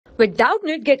With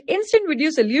Doubtnut, get instant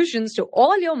video solutions to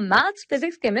all your maths,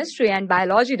 physics, chemistry, and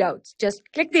biology doubts. Just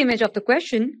click the image of the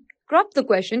question, crop the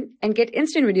question, and get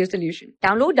instant video solution.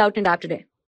 Download Doubtnut app today.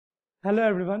 Hello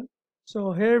everyone.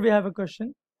 So here we have a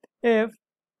question. If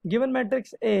given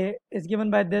matrix A is given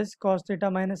by this cos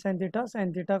theta minus sin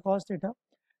theta cos theta,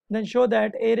 then show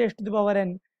that A raised to the power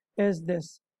n is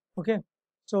this. Okay.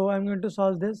 So I'm going to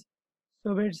solve this.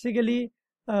 So basically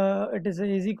it is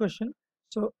an easy question.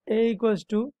 So A equals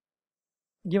to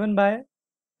given by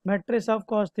matrix of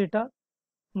cos theta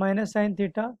minus sin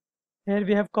theta. Here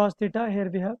we have cos theta,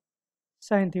 here we have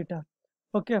sin theta.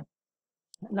 Okay.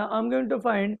 Now I'm going to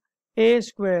find a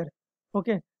square.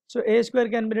 Okay, so a square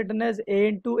can be written as a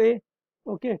into a.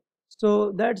 Okay,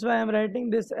 so that's why I'm writing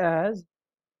this as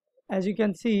you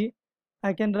can see,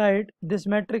 I can write this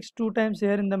matrix 2 times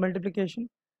here in the multiplication.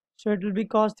 So it will be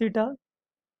cos theta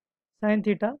sin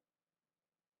theta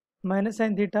minus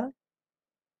sin theta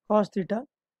cos theta,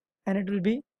 and it will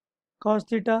be cos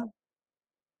theta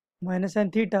minus sin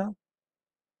theta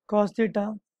cos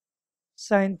theta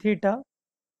sin theta.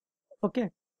 Okay,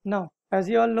 now as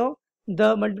you all know,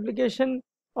 the multiplication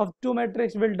of two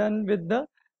matrices will done with the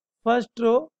first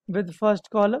row with first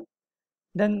column,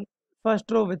 then first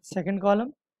row with second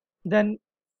column, then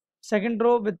second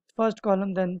row with first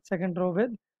column, then second row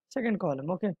with second column.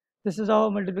 Okay, this is how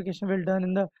multiplication will done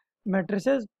in the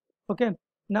matrices. Okay,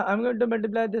 now I'm going to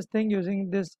multiply this thing using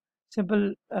this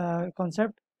simple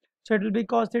concept. So it will be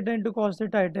cos theta into cos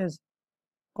theta, it is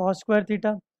cos square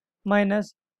theta,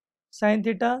 minus sin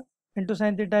theta into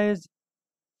sin theta is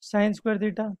sin square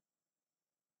theta.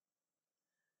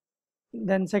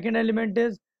 Then second element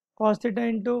is cos theta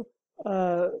into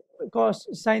cos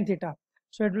sin theta.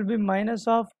 So it will be minus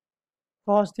of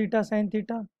cos theta sin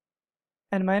theta,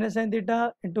 and minus sin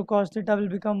theta into cos theta will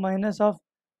become minus of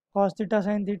cos theta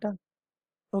sin theta.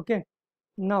 Okay.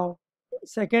 Now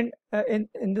second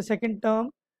in the second term,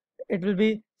 it will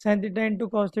be sin theta into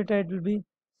cos theta. It will be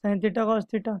sin theta cos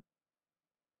theta,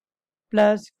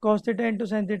 plus cos theta into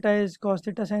sin theta is cos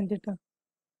theta sin theta.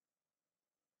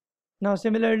 Now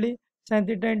similarly, sin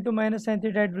theta into minus sin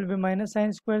theta, it will be minus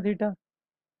sin square theta,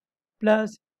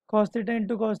 plus cos theta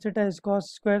into cos theta is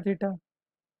cos square theta.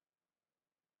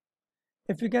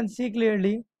 If you can see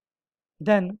clearly,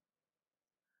 then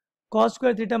cos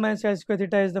square theta minus sin square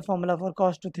theta is the formula for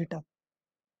cos 2 theta.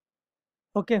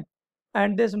 Okay,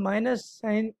 and this minus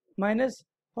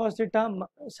cos theta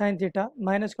sin theta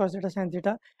minus cos theta sin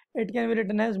theta, it can be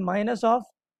written as minus of,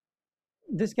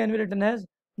 this can be written as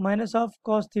minus of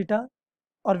cos theta,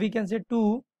 or we can say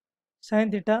 2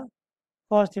 sin theta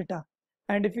cos theta.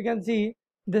 And if you can see,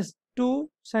 this 2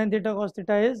 sin theta cos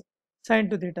theta is sin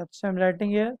 2 theta. So I'm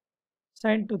writing here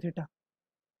sin 2 theta.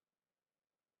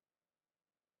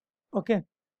 Okay,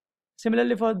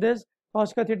 similarly for this, cos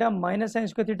square theta minus sin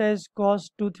square theta is cos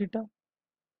 2 theta,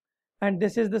 and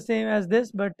this is the same as this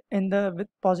but in the with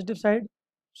positive side,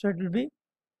 so it will be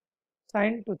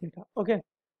sin 2 theta. Okay,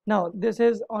 now this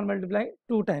is on multiplying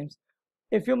 2 times.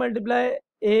 If you multiply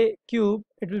a cube,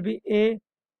 it will be a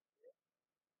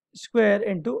square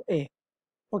into a.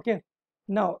 Okay,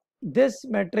 now this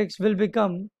matrix will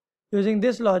become, using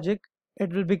this logic,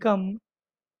 it will become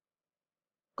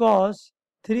cos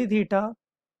 3 theta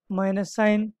minus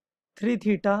sin 3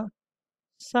 theta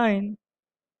sin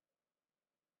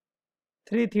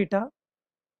 3 theta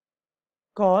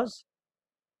cos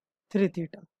 3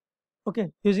 theta. Okay,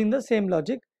 using the same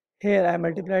logic, here I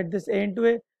multiplied this a into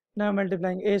a, now I'm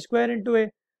multiplying a square into a.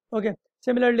 Okay,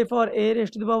 similarly for a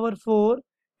raised to the power 4,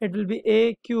 it will be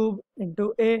a cube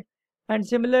into a, and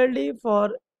similarly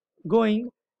for going,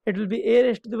 it will be a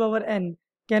raised to the power n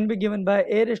can be given by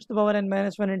a raised to the power n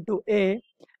minus 1 into a,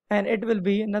 and it will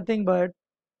be nothing but,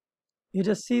 you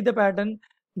just see the pattern,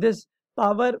 this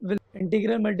power will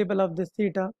integral multiple of this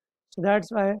theta. So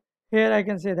that's why here I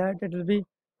can say that it will be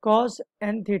cos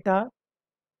n theta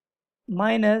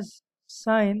minus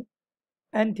sin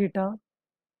n theta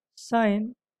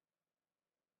sin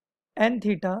n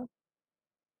theta,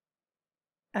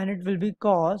 and it will be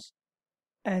cos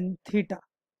n theta.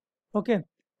 Okay,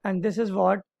 and this is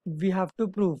what we have to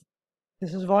prove.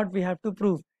 This is what we have to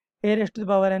prove. A raised to the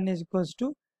power n is equals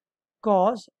to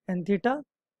cos n theta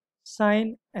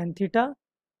sin n theta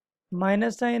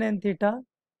minus sin n theta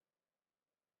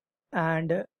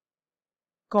and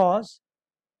cos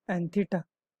n theta.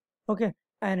 Okay,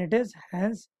 and it is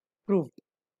hence proved.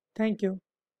 Thank you.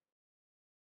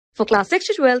 For class 6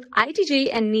 to 12, IIT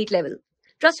JEE and NEET level.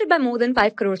 Trusted by more than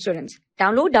 5 crore students.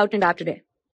 Download Doubtnut app today.